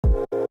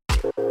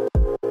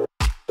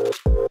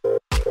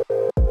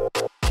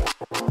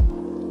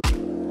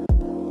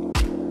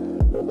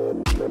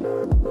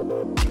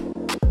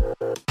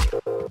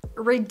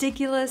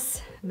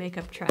ridiculous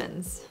makeup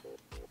trends.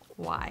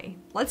 Why?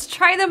 Let's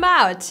try them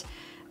out.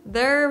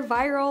 They're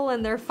viral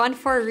and they're fun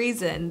for a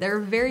reason. They're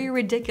very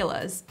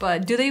ridiculous,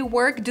 but do they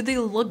work? Do they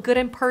look good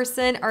in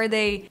person? Are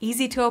they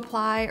easy to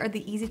apply? Are they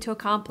easy to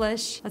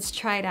accomplish? Let's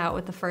try it out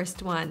with the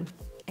first one.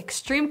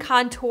 Extreme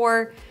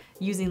contour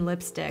using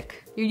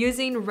lipstick. You're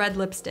using red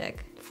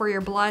lipstick for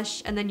your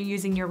blush, and then you're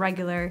using your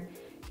regular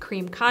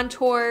cream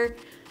contour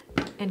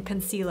and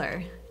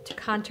concealer to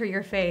contour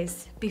your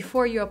face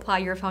before you apply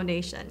your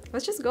foundation.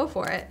 Let's just go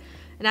for it.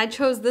 And I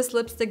chose this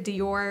lipstick,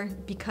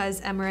 Dior,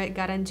 because Emmerich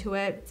got into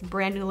it. It's a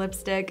brand new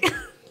lipstick.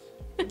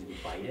 Did you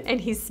bite it?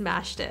 And he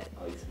smashed it.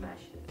 Oh, he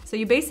smashed it. So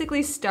you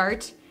basically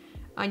start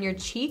on your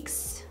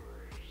cheeks,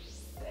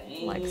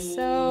 Dang. like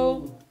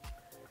so.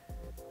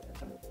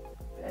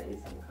 That is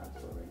some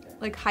contour right there.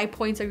 Like high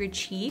points of your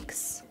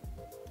cheeks.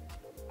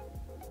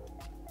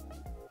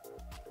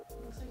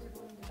 Looks like you're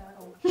going to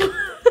battle.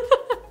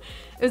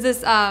 It was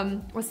this,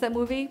 what's that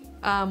movie?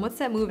 What's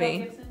that movie?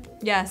 Mel Gibson?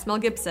 Yes, Mel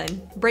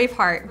Gibson.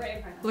 Braveheart.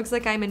 Braveheart. Looks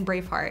like I'm in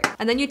Braveheart.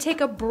 And then you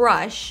take a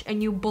brush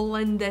and you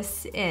blend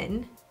this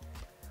in.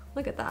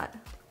 Look at that.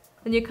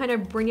 And you kind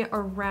of bring it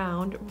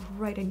around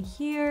right in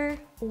here.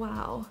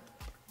 Wow.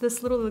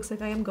 This literally looks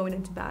like I am going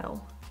into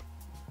battle.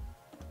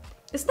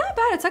 It's not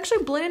bad, it's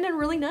actually blending in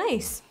really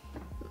nice.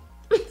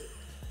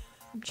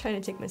 I'm trying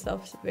to take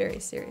myself very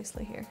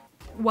seriously here.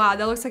 Wow,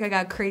 that looks like I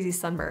got crazy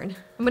sunburn.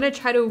 I'm gonna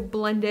try to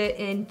blend it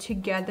in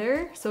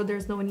together so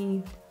there's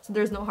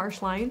no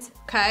harsh lines.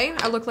 Okay,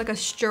 I look like a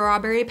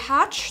strawberry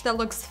patch. That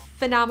looks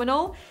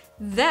phenomenal.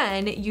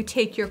 Then you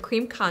take your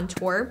cream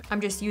contour.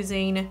 I'm just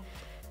using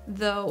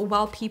the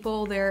Wild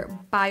People, their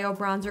Bio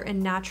Bronzer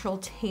in Natural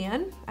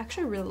Tan. I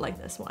actually really like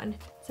this one.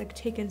 It's like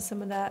taking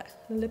some of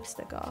that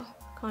lipstick off.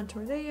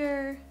 Contour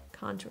there,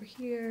 contour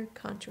here,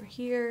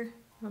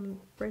 on the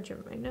bridge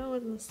of my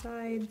nose and the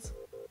sides.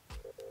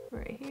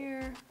 Right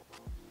here,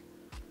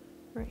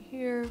 right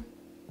here.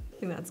 I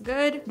think that's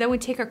good. Then we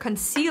take our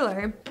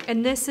concealer,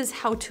 and this is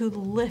how to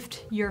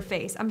lift your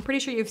face. I'm pretty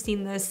sure you've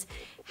seen this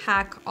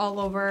hack all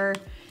over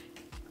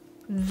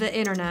the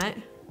internet,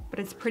 but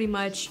it's pretty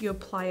much you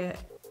apply it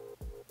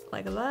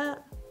like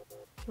that,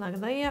 but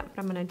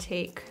I'm gonna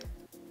take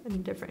a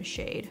different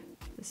shade.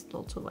 This is a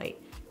little too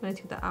light. I'm gonna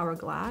take the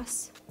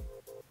Hourglass,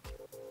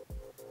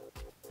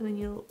 and then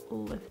you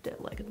lift it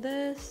like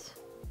this.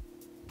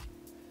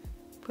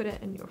 Put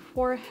it in your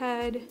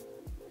forehead,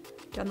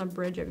 down the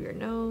bridge of your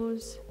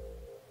nose.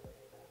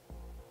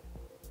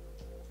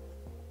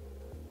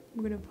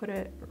 I'm gonna put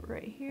it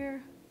right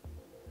here.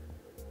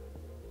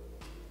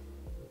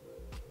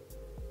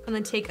 And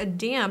then take a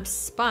damp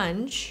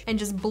sponge and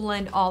just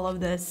blend all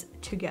of this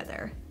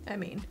together. I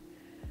mean,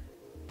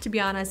 to be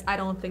honest, I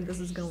don't think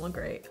this is gonna look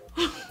great.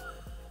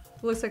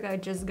 Looks like I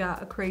just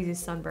got a crazy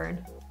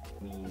sunburn.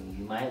 I mean,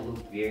 you might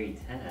look very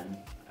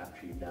tan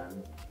after you're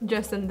done.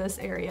 Just in this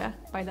area,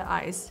 by the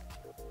eyes.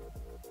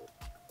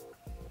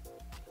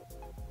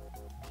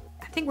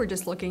 I think we're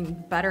just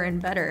looking better and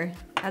better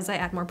as I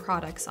add more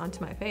products onto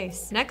my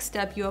face. Next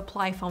step, you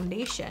apply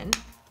foundation,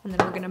 and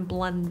then we're gonna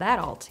blend that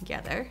all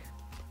together.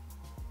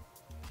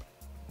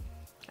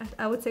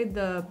 I would say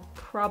the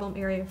problem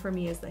area for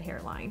me is the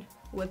hairline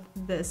with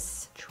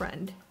this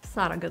trend. It's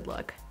not a good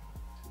look.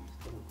 So you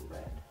still look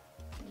red.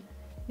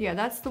 Yeah,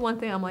 that's the one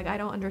thing I'm like, I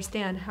don't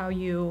understand how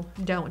you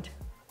don't.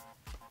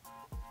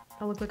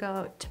 I look like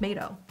a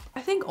tomato.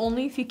 I think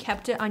only if you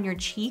kept it on your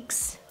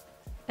cheeks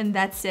and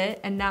that's it,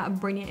 and not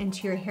bring it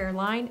into your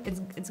hairline,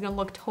 it's gonna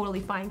look totally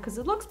fine, because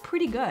it looks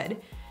pretty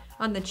good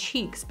on the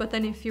cheeks. But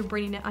then if you're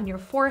bringing it on your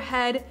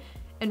forehead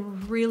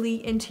and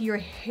really into your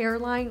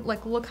hairline,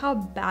 like look how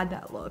bad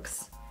that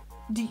looks.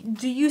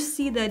 Do you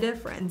see the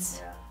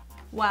difference? Yeah.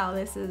 Wow,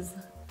 this is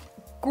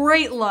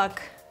great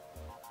look.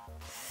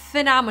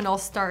 Phenomenal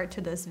start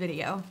to this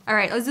video. All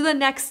right, let's do the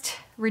next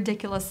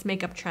ridiculous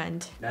makeup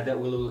trend. Now that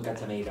we look at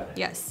tomato.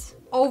 Yes,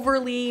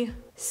 overly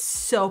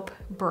soap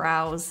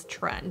brows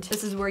trend.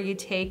 This is where you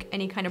take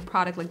any kind of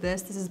product like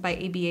this. This is by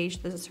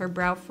ABH. This is her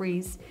Brow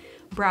Freeze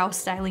Brow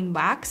Styling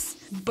Wax.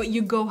 But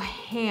you go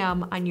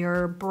ham on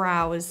your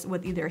brows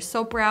with either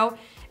soap brow,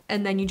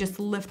 and then you just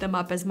lift them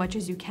up as much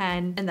as you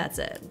can, and that's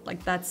it.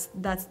 Like that's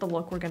the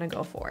look we're gonna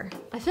go for.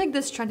 I feel like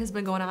this trend has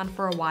been going on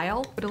for a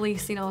while, but at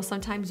least, you know,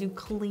 sometimes you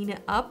clean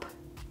it up,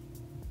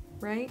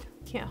 right?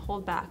 Can't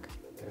hold back.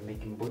 Gotta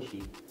make him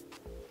bushy.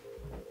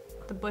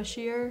 The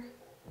bushier,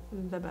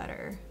 the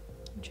better.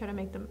 Try to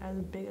make them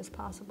as big as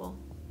possible.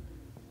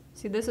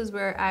 See, this is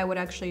where I would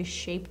actually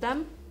shape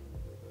them.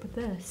 But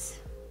this,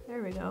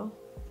 there we go.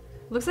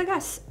 Looks like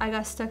I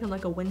got stuck in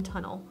like a wind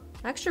tunnel.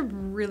 I actually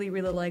really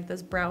like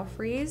this brow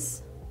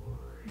freeze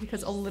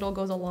because a little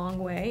goes a long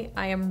way.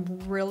 I am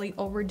really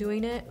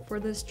overdoing it for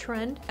this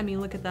trend. I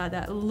mean, look at that.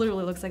 That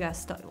literally looks like I got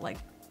stuck, like,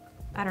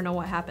 I don't know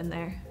what happened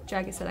there.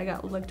 Jackie said I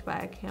got licked by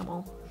a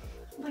camel.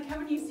 Like,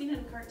 haven't you seen in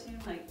a cartoon,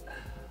 like,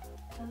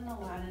 doesn't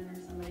Aladdin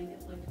or somebody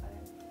get licked by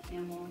a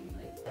camel? And,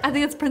 like... I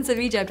think it's Prince of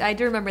Egypt. I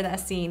do remember that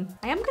scene.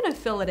 I am gonna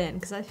fill it in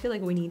because I feel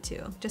like we need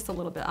to, just a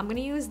little bit. I'm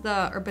gonna use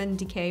the Urban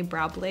Decay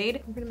Brow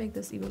Blade. I'm gonna make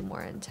this even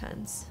more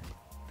intense.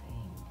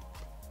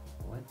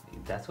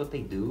 That's what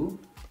they do?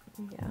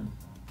 Yeah.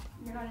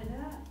 You're not into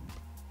that?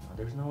 No,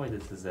 there's no way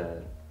this is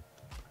a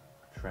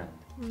trend.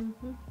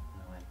 Mm-hmm. No,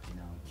 like, you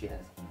know,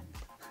 jazz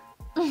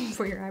hands.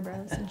 For your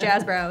eyebrows.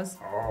 Jazz brows.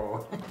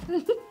 Oh.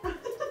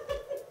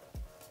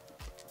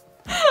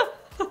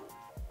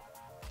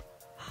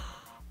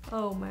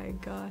 Oh my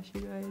gosh,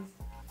 you guys.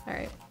 All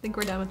right, I think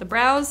we're done with the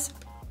brows.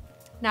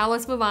 Now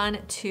let's move on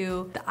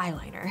to the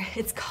eyeliner.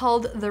 It's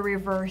called the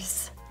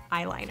reverse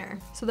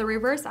eyeliner. So the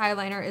reverse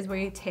eyeliner is where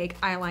you take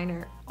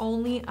eyeliner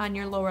only on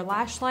your lower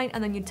lash line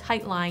and then you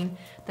tight line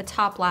the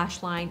top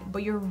lash line,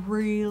 but you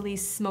really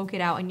smoke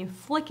it out and you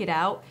flick it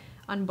out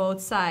on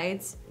both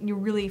sides. You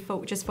really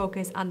just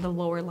focus on the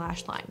lower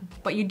lash line.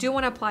 But you do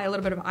want to apply a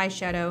little bit of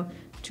eyeshadow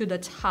to the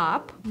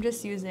top. I'm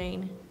just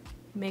using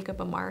Makeup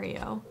of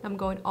Mario. I'm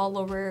going all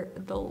over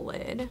the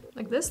lid.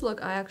 Like this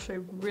look, I actually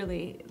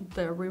really,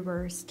 the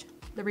reverse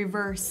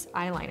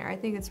eyeliner. I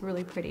think it's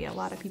really pretty. A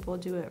lot of people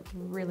do it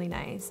really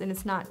nice and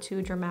it's not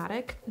too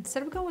dramatic.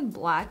 Instead of going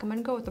black, I'm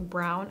gonna go with a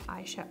brown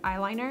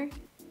eyeliner.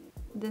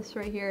 This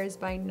right here is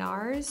by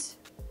NARS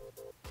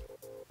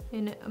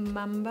in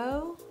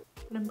Mambo.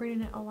 And I'm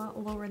bringing it a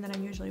lot lower than I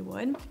usually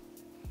would.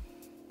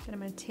 Then I'm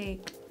gonna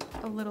take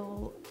a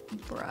little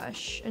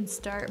brush and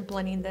start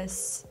blending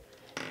this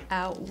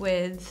out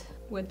with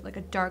like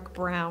a dark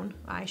brown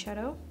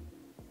eyeshadow.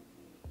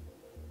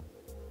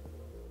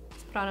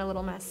 Let's put on a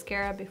little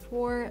mascara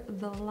before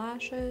the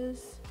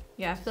lashes.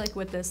 Yeah, I feel like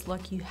with this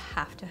look, you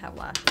have to have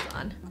lashes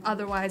on.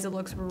 Otherwise, it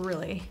looks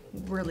really,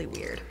 really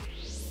weird.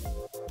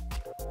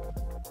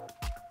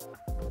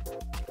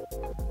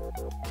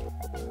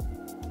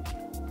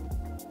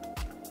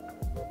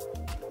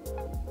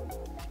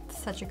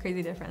 Such a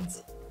crazy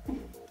difference.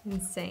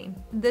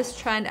 Insane. This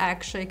trend I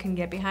actually can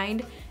get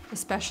behind,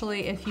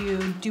 especially if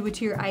you do it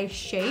to your eye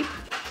shape.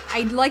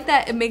 I like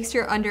that it makes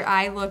your under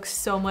eye look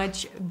so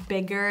much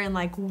bigger and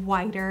like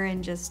wider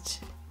and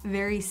just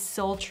very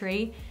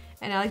sultry.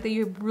 And I like that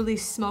you really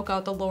smoke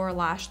out the lower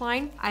lash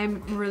line.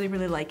 I'm really,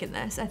 really liking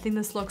this. I think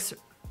this looks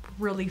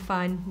really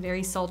fun,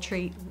 very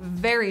sultry,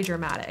 very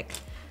dramatic.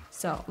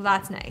 So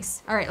that's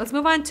nice. All right, let's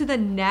move on to the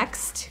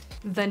next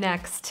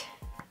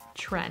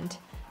trend.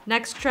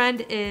 Next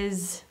trend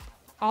is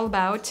all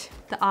about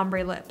the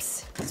ombre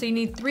lips. So you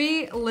need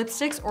 3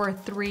 lipsticks or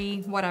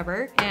 3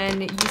 whatever,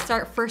 and you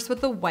start first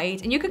with the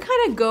white, and you can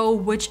kind of go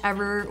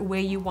whichever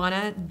way you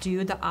wanna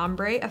do the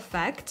ombre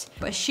effect,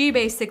 but she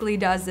basically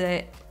does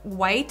it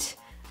white,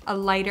 a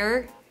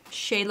lighter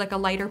shade, like a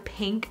lighter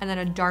pink, and then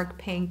a dark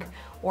pink,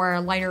 or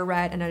a lighter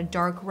red and a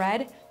dark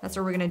red. That's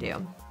what we're gonna do.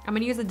 I'm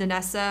gonna use the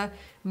Danessa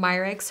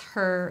Myricks,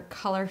 her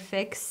color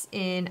fix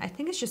in, I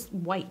think it's just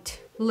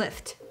white,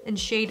 Lift, in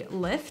shade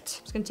Lift.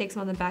 I'm just gonna take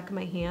some on the back of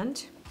my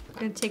hand.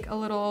 I'm gonna take a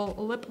little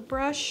lip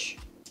brush.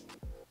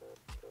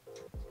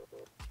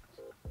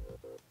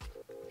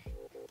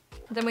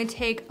 Then we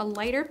take a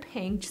lighter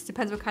pink, just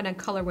depends what kind of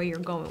colorway you're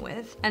going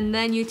with. And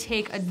then you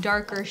take a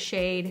darker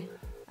shade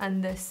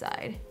on this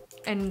side.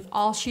 And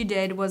all she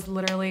did was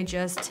literally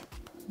just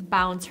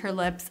bounce her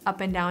lips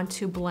up and down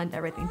to blend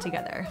everything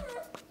together.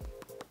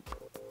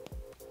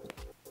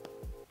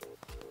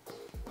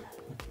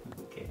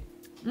 Okay.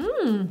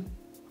 Mmm.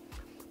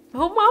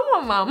 Oh,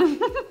 mama.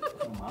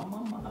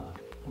 Mama,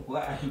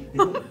 what are you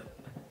doing?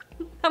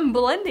 I'm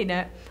blending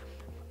it.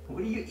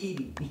 What are you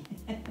eating?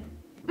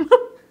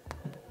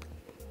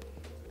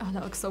 Oh,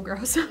 that looks so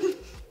gross.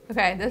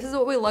 Okay, this is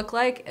what we look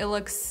like.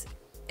 It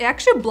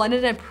actually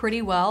blended it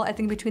pretty well. I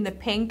think between the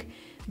pink,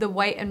 the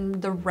white,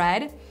 and the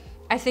red.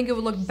 I think it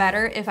would look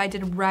better if I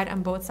did red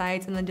on both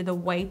sides and then did the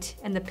white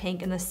and the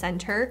pink in the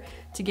center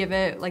to give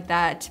it like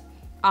that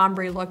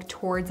ombre look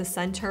towards the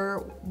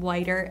center,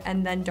 lighter,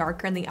 and then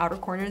darker in the outer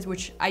corners,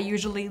 which I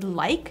usually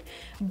like.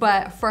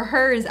 But for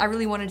hers, I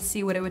really wanted to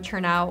see what it would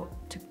turn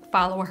out to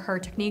follow her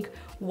technique.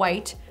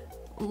 White,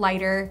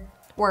 lighter,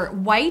 or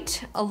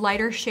white, a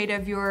lighter shade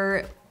of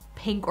your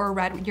pink or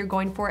red you're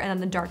going for, and then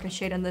the darkest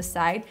shade on this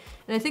side.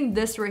 And I think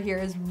this right here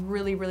is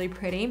really, really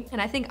pretty.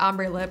 And I think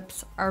ombre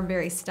lips are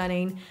very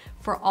stunning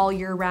for all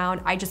year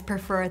round. I just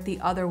prefer it the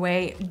other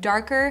way,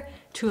 darker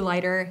to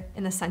lighter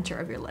in the center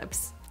of your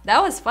lips.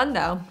 That was fun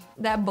though.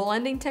 That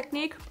blending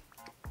technique,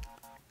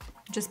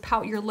 just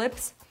pout your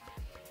lips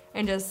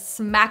and just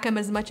smack them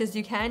as much as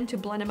you can to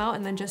blend them out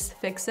and then just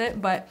fix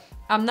it. But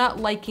I'm not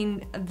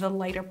liking the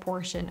lighter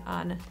portion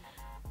on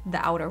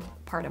the outer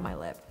part of my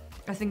lip.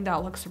 I think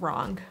that looks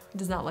wrong. It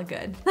does not look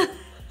good.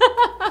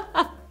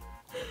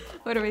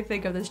 What do we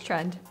think of this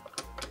trend?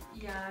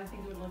 Yeah, I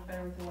think it would look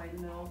better with the white in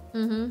the middle.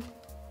 Mm-hmm.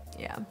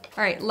 Yeah.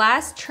 All right,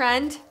 last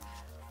trend,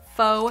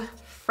 faux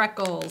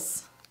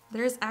freckles.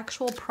 There's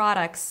actual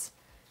products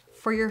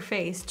for your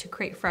face to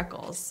create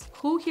freckles.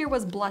 Who here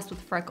was blessed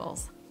with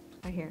freckles?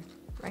 Right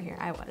here,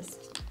 I was.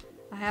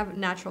 I have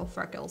natural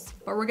freckles,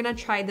 but we're gonna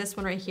try this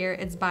one right here.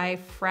 It's by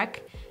Freck,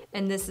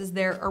 and this is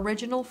their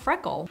original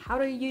freckle. How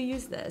do you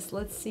use this?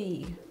 Let's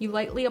see. You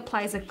lightly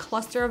apply as a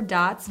cluster of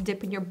dots,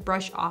 dip in your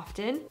brush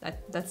often.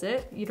 That's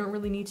it. You don't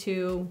really need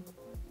to,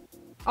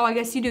 oh, I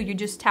guess you do. You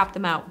just tap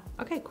them out.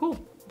 Okay, cool.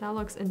 That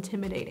looks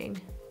intimidating.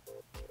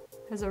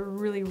 Has a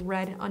really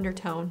red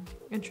undertone.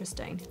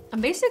 Interesting. I'm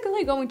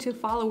basically going to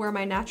follow where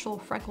my natural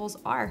freckles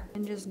are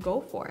and just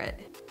go for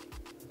it.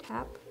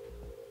 Tap,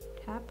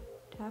 tap,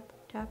 tap,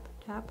 tap,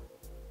 tap.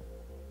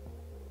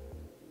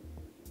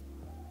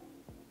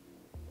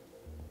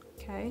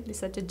 Okay, they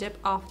said to dip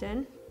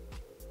often.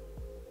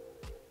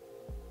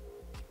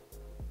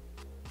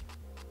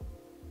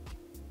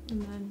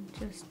 And then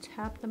just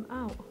tap them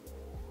out.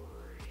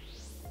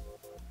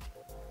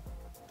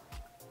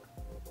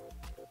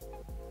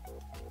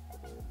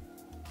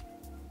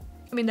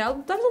 I mean,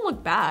 that doesn't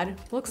look bad.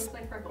 Looks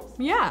like freckles.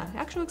 Yeah, it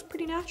actually looks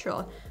pretty natural.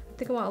 I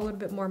think I want a little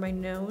bit more on my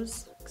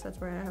nose because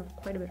that's where I have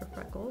quite a bit of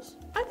freckles.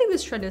 I think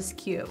this trend is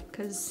cute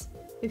because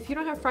if you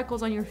don't have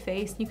freckles on your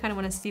face, you kind of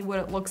want to see what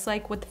it looks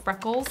like with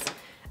freckles.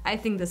 I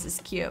think this is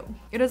cute.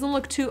 It doesn't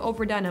look too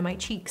overdone on my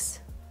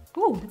cheeks.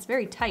 Ooh, it's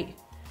very tight.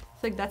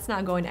 It's like that's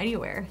not going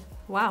anywhere.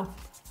 Wow,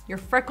 your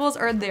freckles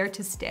are there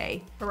to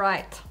stay. All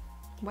right,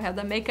 we have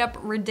the makeup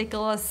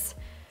ridiculous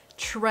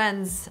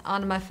trends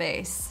on my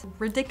face.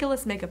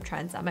 Ridiculous makeup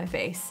trends on my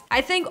face.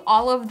 I think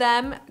all of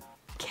them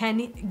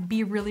can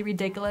be really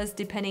ridiculous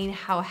depending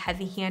how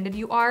heavy-handed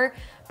you are,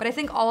 but I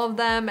think all of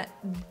them,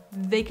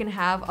 they can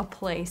have a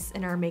place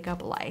in our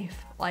makeup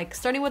life. Like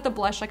starting with the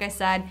blush, like I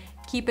said,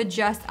 keep it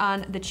just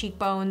on the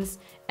cheekbones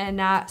and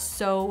not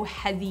so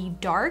heavy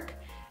dark.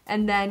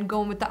 And then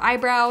going with the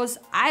eyebrows,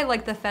 I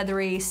like the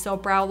feathery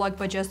soap brow look,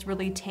 but just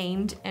really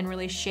tamed and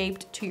really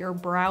shaped to your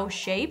brow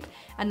shape,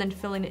 and then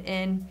filling it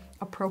in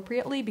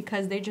appropriately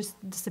because they just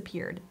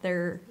disappeared.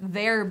 They're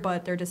there,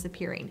 but they're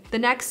disappearing. The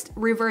next,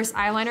 reverse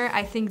eyeliner.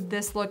 I think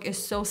this look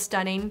is so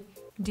stunning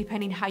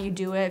depending how you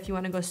do it. If you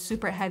want to go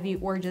super heavy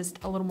or just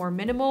a little more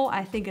minimal,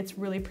 I think it's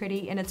really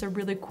pretty and it's a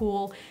really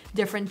cool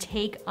different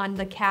take on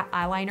the cat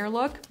eyeliner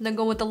look. And then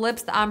go with the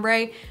lips, the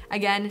ombre.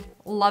 Again,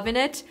 loving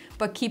it,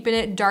 but keeping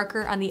it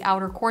darker on the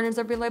outer corners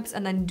of your lips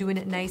and then doing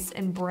it nice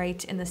and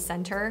bright in the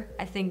center.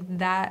 I think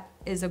that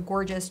is a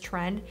gorgeous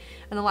trend.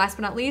 And then last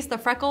but not least, the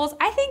freckles.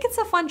 I think it's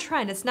a fun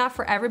trend. It's not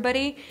for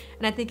everybody,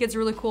 and I think it's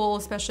really cool,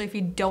 especially if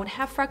you don't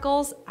have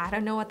freckles. I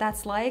don't know what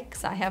that's like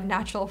because I have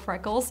natural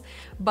freckles,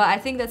 but I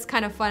think that's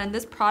kind of fun. And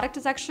this product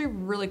is actually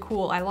really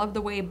cool. I love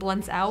the way it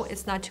blends out.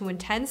 It's not too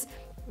intense,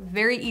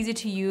 very easy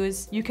to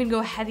use. You can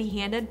go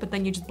heavy-handed, but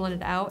then you just blend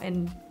it out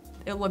and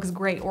it looks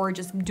great, or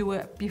just do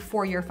it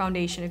before your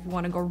foundation if you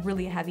want to go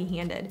really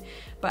heavy-handed.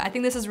 But I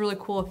think this is really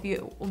cool if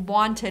you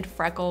wanted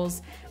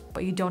freckles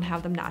but you don't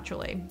have them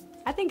naturally.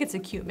 I think it's a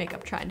cute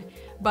makeup trend.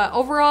 But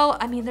overall,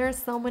 I mean, there's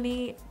so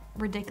many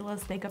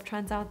ridiculous makeup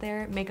trends out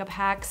there, makeup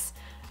hacks.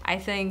 I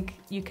think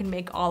you can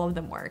make all of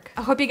them work.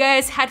 I hope you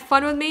guys had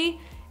fun with me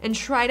and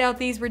tried out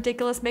these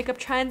ridiculous makeup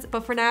trends.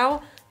 But for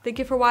now, thank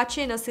you for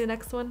watching. I'll see you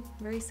next one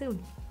very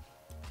soon.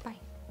 Bye.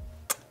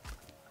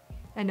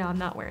 I know I'm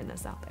not wearing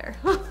this out there.